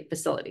complete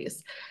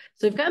facilities?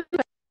 So we've got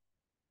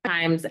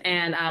times,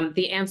 and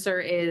the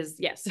answer is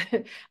yes,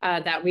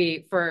 that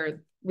we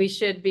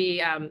should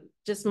be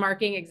just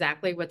marking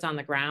exactly what's on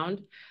the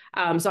ground.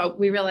 So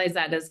we realize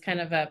that is kind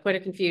of a point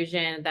of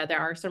confusion, that there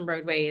are some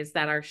roadways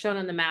that are shown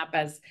on the map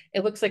as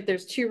it looks like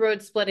there's two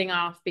roads splitting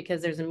off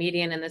because there's a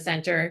median in the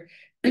center,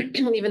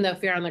 even though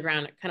if you're on the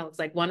ground, it kind of looks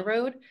like one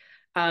road.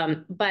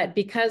 But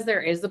because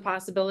there is the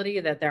possibility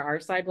that there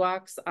are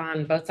sidewalks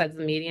on both sides of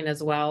the median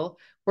as well,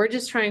 we're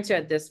just trying to,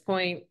 at this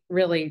point,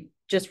 really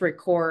just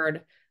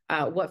record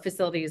what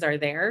facilities are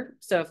there.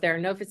 So if there are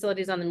no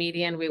facilities on the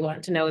median, we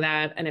want to know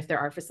that. And if there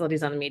are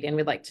facilities on the median,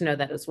 we'd like to know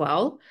that as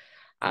well.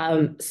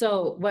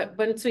 So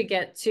once we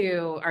get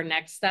to our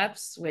next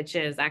steps, which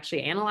is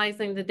actually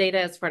analyzing the data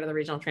as part of the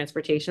regional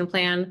transportation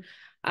plan,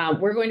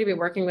 we're going to be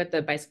working with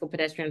the Bicycle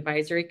Pedestrian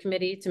Advisory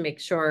Committee to make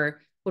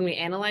sure when we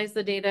analyze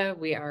the data,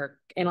 we are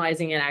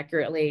analyzing it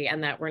accurately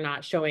and that we're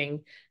not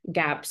showing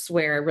gaps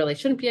where it really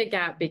shouldn't be a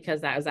gap,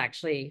 because that is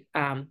actually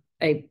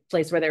a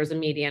place where there was a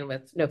median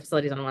with no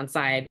facilities on one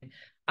side.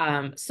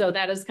 So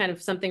that is kind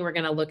of something we're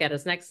going to look at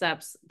as next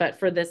steps. But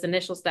for this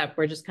initial step,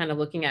 we're just kind of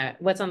looking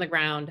at what's on the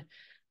ground.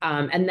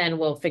 And then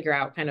we'll figure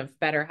out kind of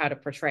better how to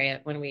portray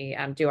it when we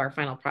do our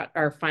final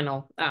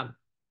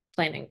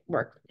planning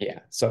work. Yeah,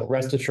 so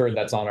rest assured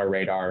that's on our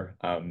radar,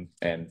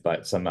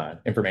 but some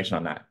information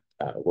on that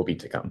will be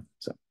to come.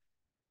 So,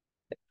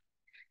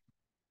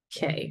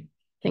 okay,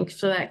 thanks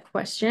for that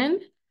question.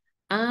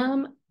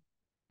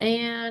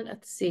 And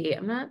let's see,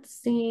 I'm not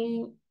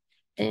seeing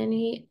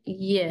any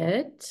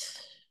yet.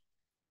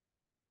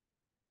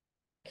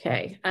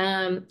 Okay,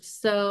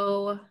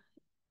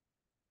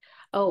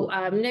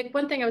 Nick,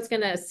 one thing I was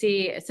going to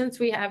see, since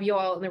we have you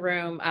all in the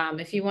room,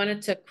 if you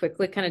wanted to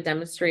quickly kind of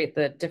demonstrate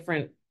the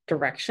different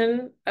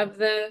direction of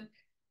the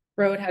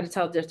road, how to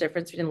tell the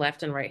difference between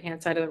left and right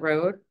hand side of the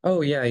road.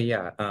 oh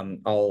yeah.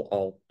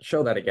 I'll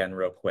show that again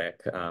real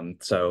quick.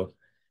 So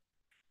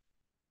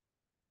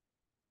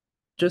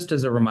just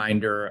as a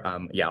reminder,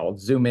 I'll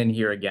zoom in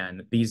here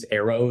again. These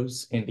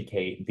arrows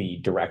indicate the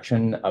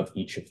direction of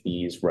each of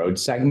these road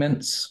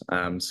segments.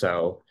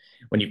 So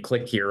when you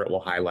click here, it will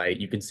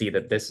highlight. You can see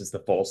that this is the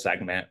full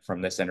segment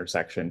from this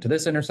intersection to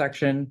this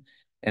intersection.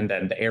 And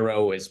then the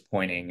arrow is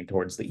pointing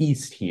towards the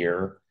east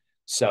here.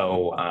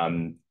 So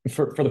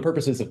for the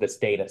purposes of this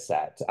data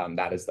set,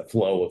 that is the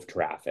flow of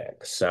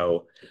traffic.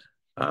 So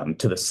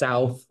to the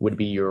south would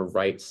be your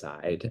right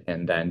side,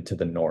 and then to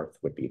the north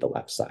would be the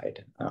left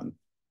side.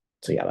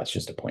 So yeah, that's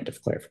just a point of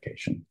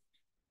clarification.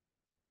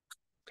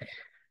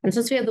 And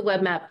since we have the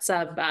web maps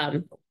up,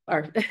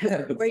 or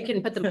where you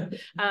can put them,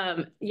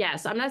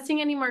 so I'm not seeing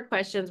any more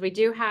questions. We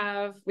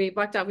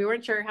blocked out, we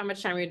weren't sure how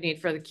much time we would need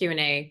for the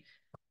Q&A,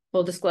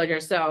 full disclosure.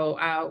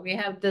 So we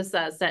have this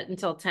set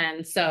until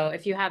 10. So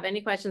if you have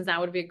any questions, now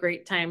would be a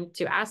great time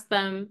to ask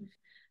them.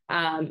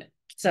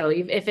 So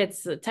if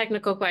it's a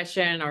technical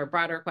question or a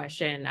broader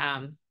question,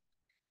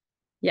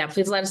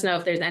 please let us know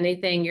if there's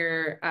anything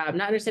you're not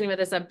understanding with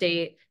this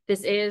update.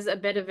 This is a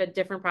bit of a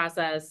different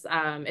process.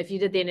 If you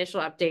did the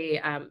initial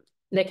update,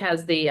 Nick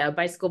has the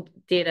bicycle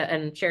data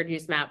and shared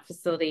use map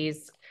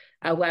facilities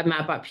web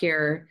map up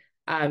here.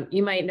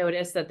 You might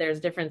notice that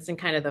there's difference in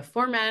kind of the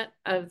format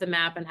of the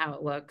map and how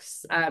it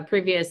looks.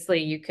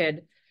 Previously, you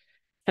could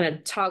kind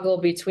of toggle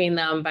between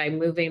them by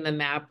moving the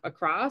map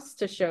across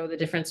to show the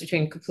difference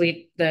between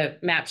the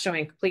map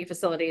showing complete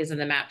facilities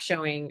and the map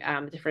showing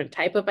different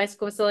type of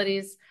bicycle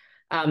facilities.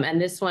 And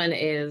this one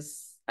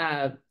is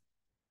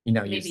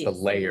use the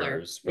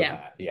layers for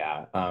that.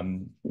 Yeah.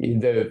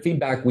 The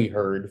feedback we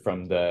heard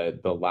from the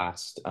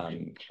last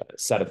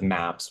set of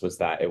maps was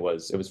that it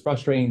was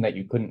frustrating that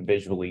you couldn't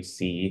visually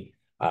see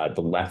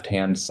the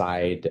left-hand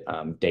side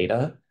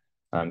data.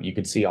 You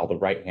could see all the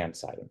right-hand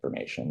side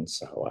information.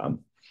 So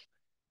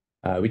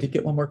we did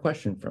get one more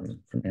question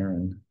from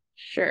Aaron.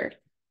 Sure,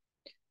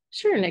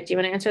 Nick, do you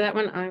want to answer that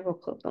one? I will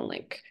click the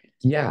link.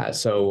 Yeah,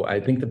 so I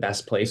think the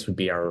best place would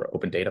be our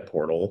open data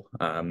portal,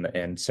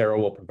 and Sarah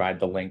will provide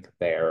the link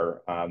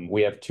there.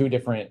 We have two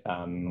different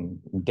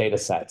data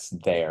sets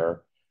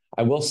there.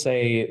 I will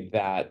say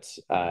that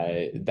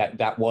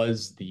that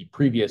was the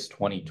previous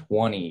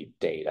 2020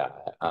 data.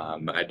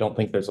 I don't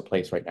think there's a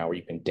place right now where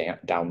you can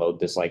download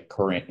this like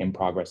current in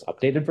progress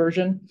updated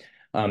version.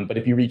 But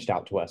if you reached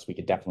out to us, we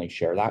could definitely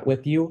share that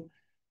with you.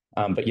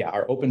 But yeah,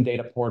 our open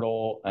data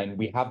portal, and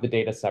we have the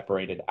data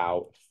separated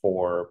out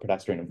for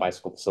pedestrian and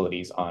bicycle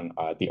facilities on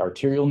the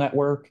arterial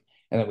network.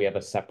 And then we have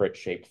a separate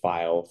shaped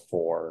file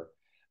for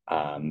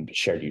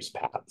shared use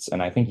paths.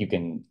 And I think you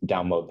can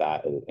download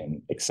that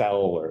in Excel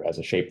or as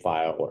a shape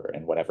file or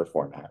in whatever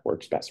format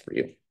works best for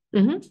you.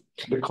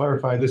 To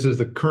clarify, this is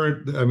the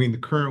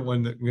current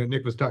one that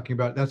Nick was talking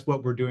about. That's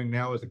what we're doing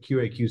now as a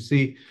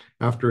QA/QC.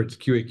 After it's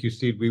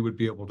QA/QC'd, we would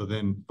be able to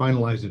then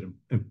finalize it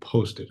and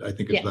post it. I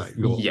think is that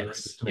goal.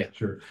 Yes. To make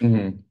sure.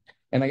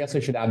 And I guess I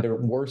should add, there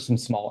were some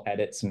small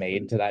edits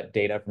made to that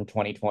data from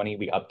 2020.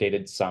 We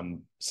updated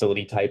some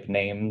facility type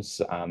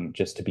names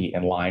just to be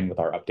in line with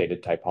our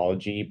updated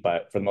typology.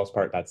 But for the most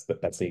part, that's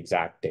the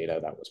exact data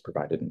that was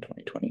provided in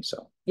 2020.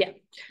 So yeah.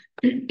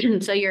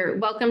 So you're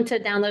welcome to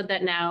download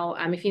that now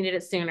if you need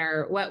it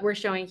sooner. What we're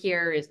showing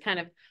here is kind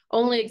of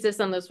only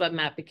exists on this web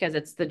map because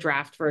it's the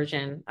draft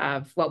version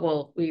of what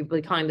we'll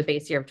be calling the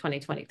base year of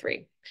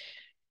 2023.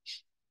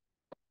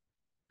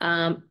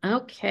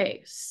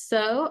 Okay,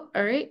 so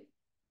all right.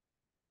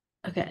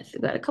 Okay, so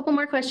we've got a couple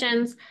more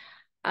questions.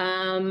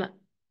 Can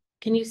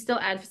you still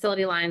add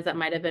facility lines that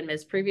might have been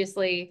missed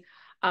previously?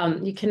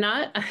 You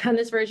cannot on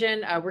this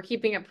version. We're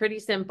keeping it pretty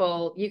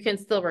simple. You can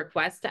still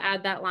request to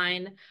add that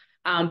line.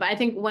 But I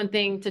think one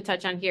thing to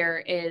touch on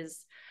here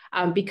is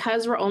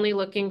because we're only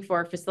looking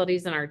for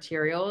facilities and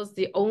arterials,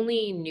 the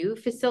only new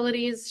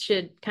facilities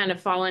should kind of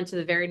fall into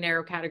the very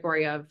narrow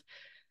category of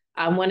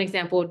one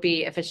example would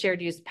be if a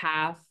shared use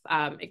path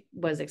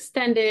was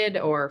extended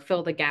or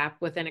filled a gap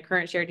within a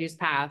current shared use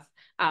path,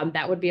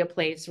 that would be a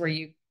place where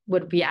you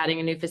would be adding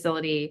a new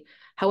facility.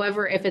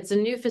 However, if it's a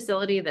new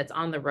facility that's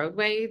on the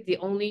roadway, the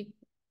only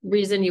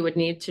reason you would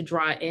need to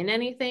draw in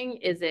anything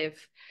is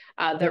if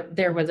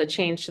there was a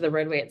change to the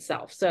roadway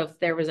itself. So if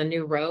there was a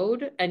new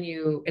road and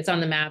it's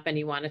on the map and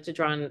you wanted to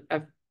draw in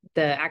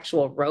the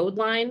actual road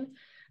line,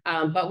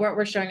 but what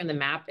we're showing on the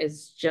map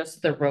is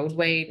just the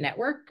roadway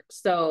network.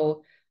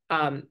 So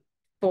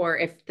for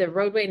if the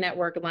roadway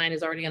network line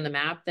is already on the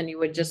map, then you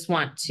would just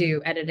want to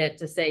edit it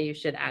to say you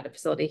should add a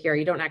facility here.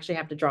 You don't actually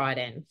have to draw it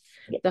in.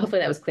 So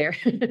hopefully that was clear.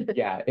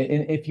 yeah,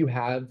 and if you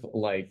have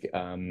like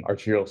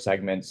arterial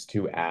segments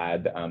to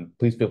add,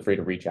 please feel free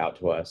to reach out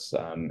to us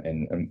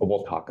and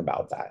we'll talk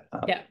about that.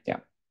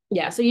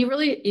 Yeah, so you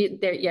really,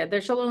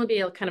 there should only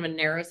be a kind of a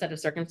narrow set of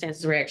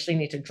circumstances where you actually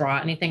need to draw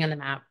anything on the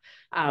map.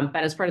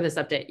 But as part of this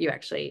update, you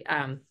actually,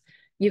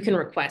 you can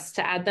request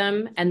to add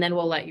them and then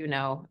we'll let you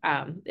know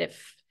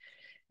if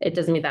it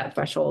doesn't meet that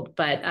threshold.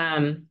 But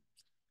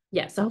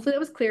yeah, so hopefully that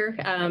was clear.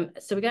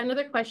 So we got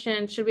another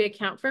question. Should we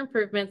account for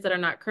improvements that are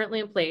not currently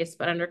in place,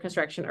 but under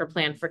construction or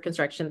planned for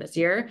construction this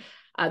year?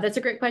 That's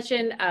a great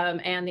question.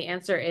 And the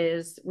answer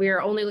is we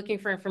are only looking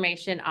for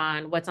information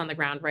on what's on the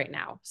ground right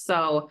now.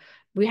 So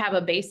we have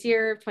a base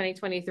year of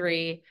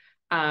 2023.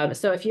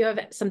 So if you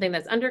have something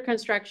that's under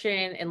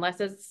construction,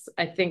 unless it's,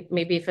 I think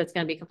maybe if it's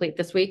going to be complete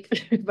this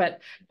week,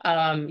 but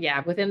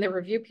yeah, within the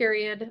review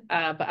period,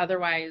 but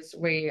otherwise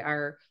we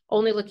are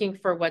only looking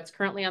for what's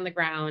currently on the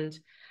ground.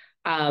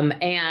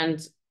 And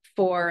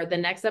for the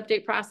next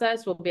update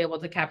process, we'll be able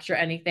to capture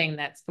anything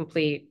that's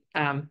complete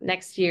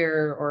next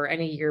year or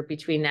any year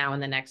between now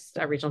and the next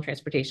regional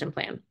transportation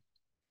plan.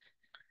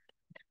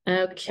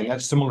 Okay. And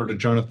that's similar to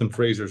Jonathan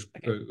Fraser's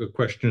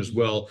question as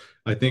well.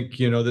 I think,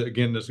 you know, that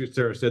again, as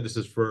Sarah said, this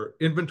is for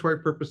inventory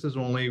purposes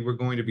only. We're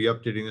going to be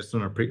updating this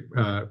on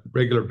a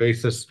regular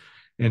basis.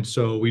 And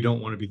so we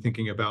don't want to be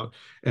thinking about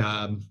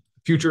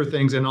future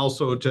things. And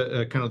also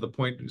to kind of the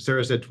point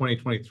Sarah said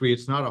 2023,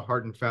 it's not a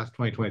hard and fast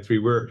 2023.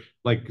 We're,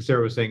 like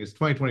Sarah was saying, it's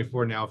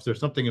 2024 now. If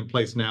there's something in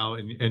place now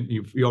and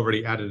you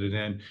already added it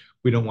in,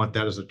 we don't want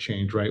that as a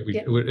change, right?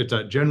 It's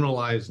a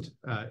generalized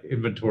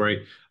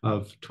inventory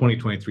of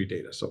 2023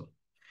 data. So.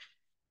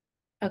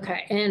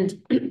 Okay. And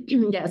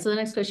yeah, so the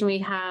next question we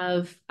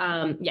have,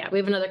 we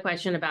have another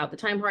question about the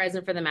time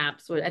horizon for the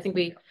maps. So I think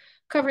we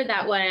covered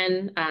that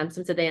one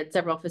since they had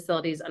several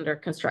facilities under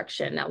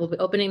construction. That will be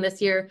opening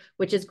this year,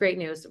 which is great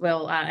news.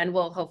 We'll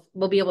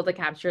be able to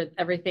capture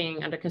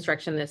everything under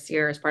construction this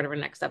year as part of our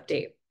next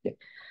update.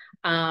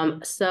 Yeah.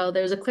 So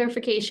there's a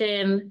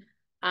clarification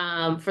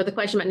for the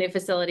question about new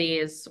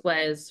facilities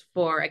was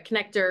for a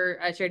connector,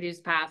 a shared use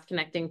path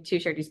connecting two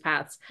shared use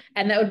paths.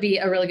 And that would be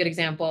a really good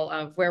example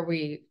of where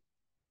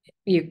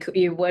you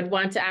would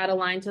want to add a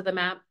line to the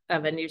map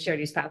of a new shared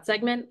use path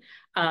segment.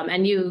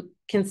 And you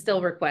can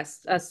still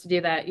request us to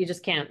do that. You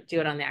just can't do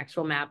it on the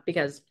actual map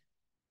because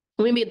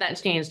we made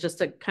that change just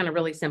to kind of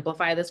really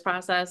simplify this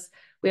process.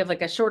 We have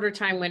like a shorter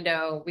time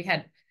window.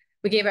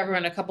 We gave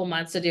everyone a couple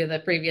months to do the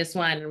previous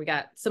one and we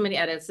got so many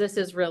edits. This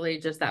is really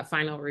just that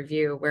final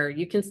review where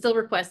you can still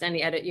request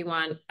any edit you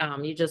want.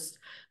 You just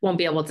won't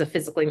be able to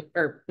physically,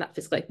 or not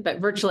physically, but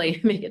virtually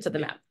make it to the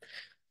map.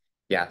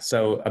 Yeah,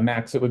 so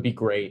Max, it would be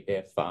great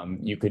if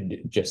you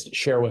could just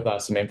share with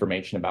us some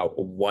information about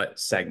what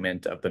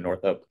segment of the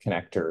North Oak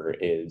connector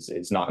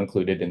is not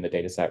included in the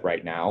data set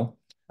right now.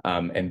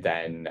 And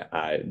then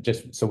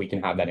just so we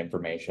can have that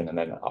information, and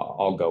then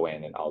I'll go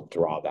in and I'll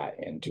draw that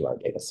into our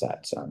data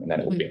set, and then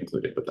it will be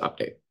included with the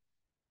update.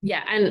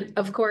 Yeah, and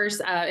of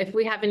course, if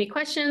we have any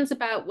questions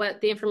about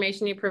what the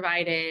information you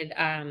provided,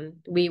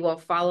 we will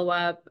follow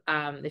up.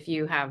 If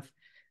you have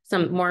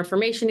some more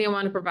information you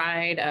want to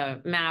provide, a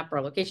map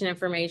or location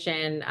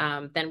information,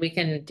 then we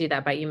can do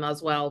that by email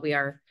as well. We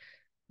are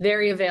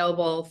very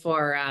available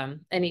for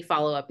any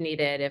follow-up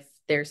needed if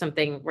there's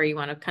something where you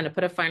want to kind of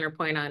put a finer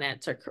point on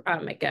it to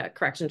make a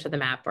correction to the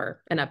map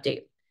or an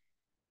update.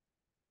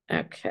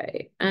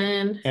 Okay,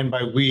 and And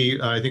by we,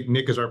 I think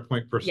Nick is our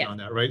point person Yeah. on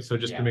that, right? So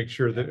just to Yeah. make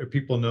sure that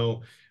people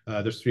know,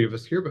 there's three of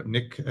us here, but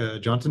Nick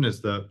Johnson is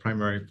the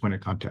primary point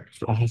of contact.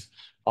 for us.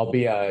 I'll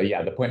be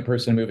the point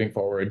person moving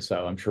forward,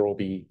 so I'm sure we'll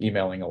be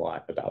emailing a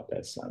lot about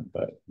this,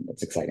 but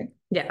it's exciting.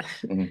 yeah.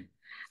 Mhm.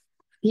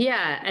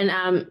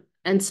 Yeah,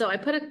 and so I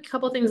put a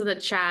couple things in the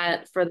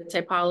chat for the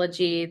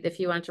typology, if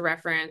you want to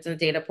reference, and the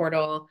data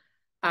portal.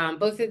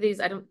 Both of these,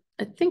 I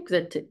think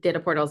the data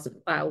portal is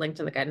linked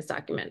in the guidance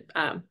document.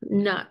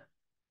 Not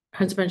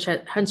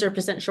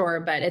 100% sure,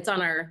 but it's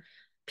on our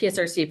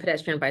PSRC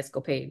pedestrian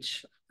bicycle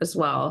page as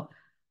well.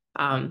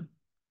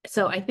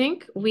 So I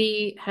think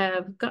we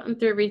have gotten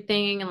through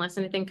everything. Unless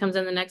anything comes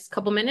in the next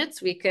couple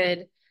minutes, we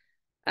could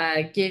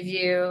give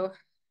you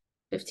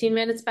 15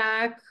 minutes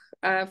back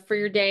for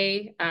your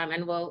day,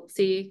 and we'll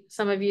see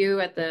some of you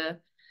at the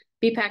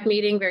BPAC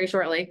meeting very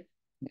shortly.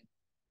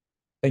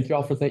 Thank you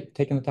all for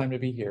taking the time to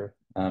be here.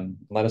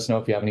 Let us know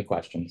if you have any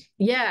questions.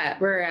 Yeah,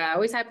 we're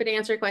always happy to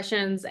answer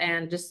questions,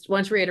 and just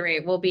want to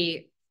reiterate,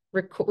 we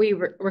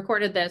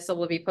recorded this, so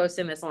we'll be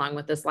posting this along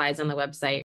with the slides on the website.